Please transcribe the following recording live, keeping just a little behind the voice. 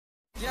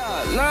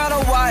Yeah, learn how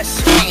to watch.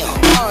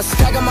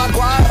 Stacking my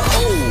guap.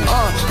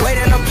 Wait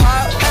in the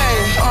pot.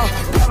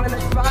 Grabbing the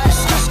spot.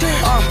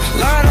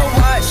 Learn to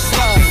watch.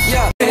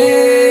 Yeah.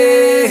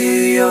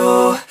 Hey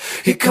yo,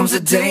 here comes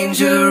the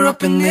danger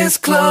up in this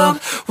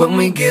club. When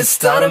we get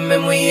started,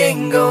 man, we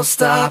ain't gon'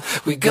 stop.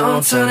 We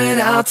gon' turn it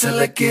out till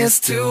it gets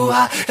too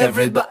hot.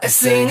 Everybody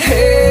sing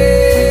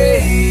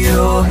hey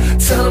yo,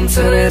 tell them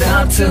turn it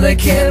out till they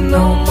can't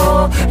no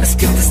more. Let's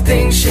get this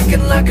thing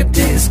shaking like a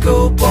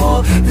disco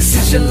ball. This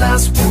is your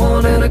last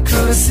one and a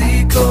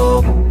courtesy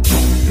call.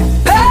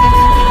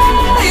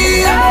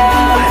 Hey yo,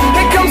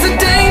 here comes the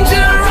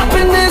danger up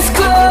in this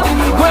club.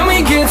 When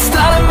we get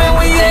started, man,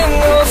 we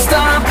ain't gon'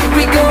 stop.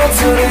 We gon'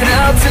 turn it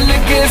out till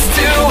it gets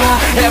too hot.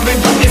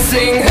 Everybody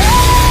sing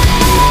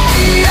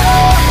hey yo,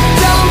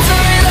 tell them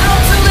turn it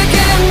out till they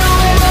can't no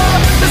more.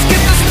 Let's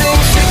get this thing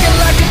shaking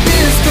like a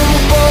disco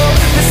ball.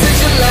 This is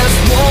your last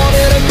one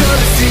and a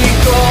courtesy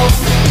call.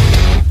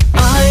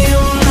 I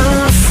am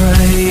not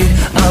afraid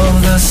of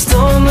the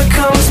storm that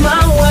comes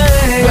my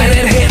way. When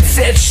it hits,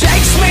 it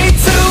shakes me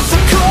to the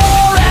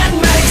core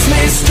and makes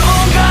me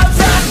stronger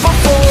than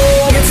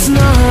before. It's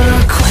not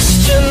a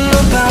question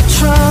about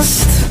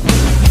trust,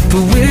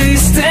 but we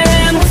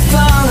stand with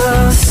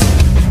us.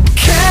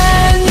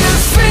 Can you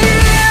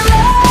feel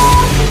it?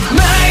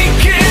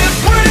 Make it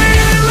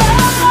real.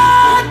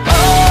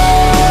 Oh,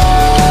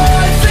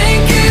 I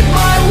think it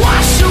might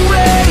wash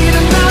away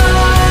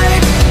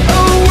tonight.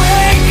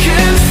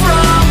 Awaken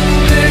from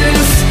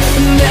this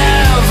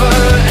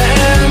never-ending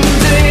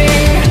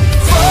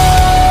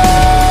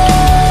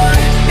void.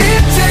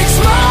 It takes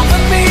more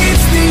than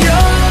meets the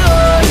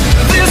eye.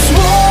 This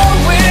war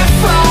we're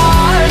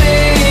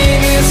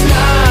fighting is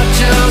not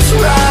just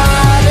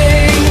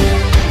riding.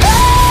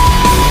 Hey,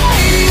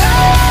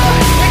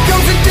 here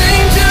comes the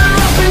danger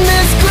up in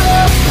this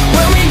club.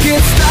 When we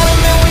get started,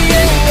 man, we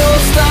ain't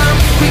gon' stop.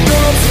 We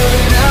gon' turn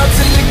it out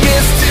till it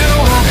gets too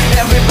hot.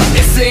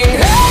 Everybody sing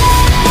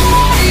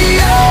hey,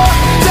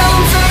 tell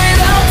them turn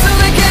it out till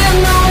they can't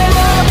no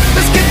more.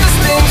 Let's get this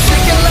thing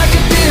shaking like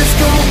a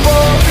disco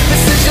ball.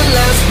 This is your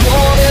last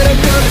one and a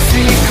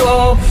courtesy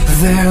call.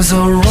 There's a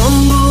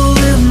rumble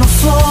in the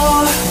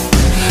floor,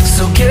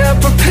 so get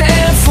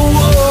prepared for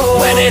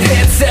war. When it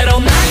hits, it'll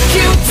knock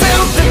you to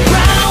the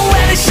ground.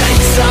 When it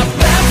shakes up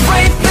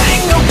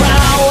everything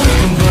around.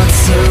 But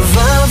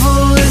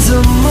survival is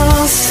a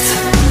must,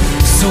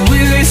 so we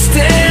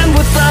stand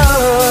with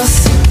us.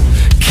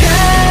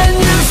 Can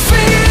you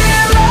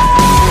feel it?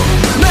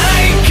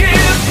 Make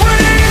it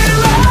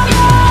real.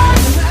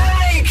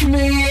 Make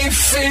me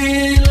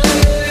feel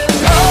it.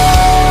 Oh,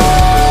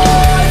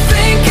 I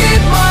think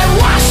it might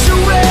wash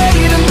away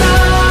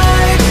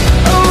tonight.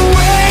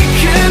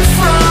 Awaken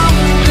from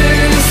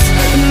this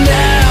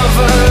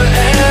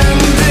never-ending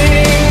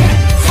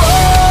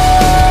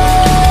void.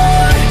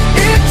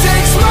 It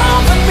takes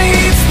more than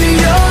meets the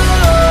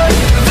eye.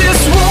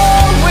 This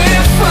war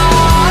we're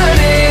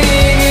fighting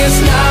is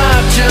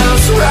not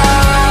just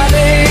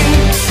riding.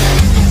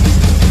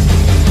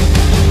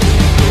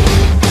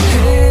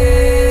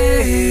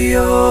 Hey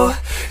yo,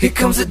 here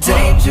comes the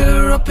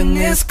danger up in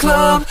this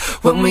club.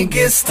 When we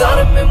get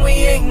started, man, we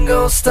ain't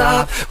gon'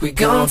 stop. We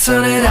gon'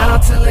 turn it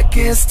out till it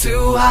gets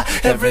too hot.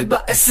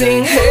 Everybody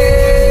sing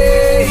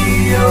hey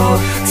yo,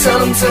 tell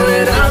them turn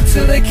it out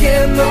till they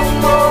can't no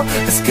more.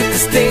 Let's get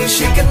this thing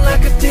shaking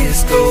like a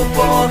disco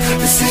ball.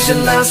 This is your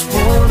last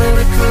one and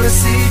a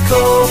courtesy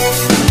call.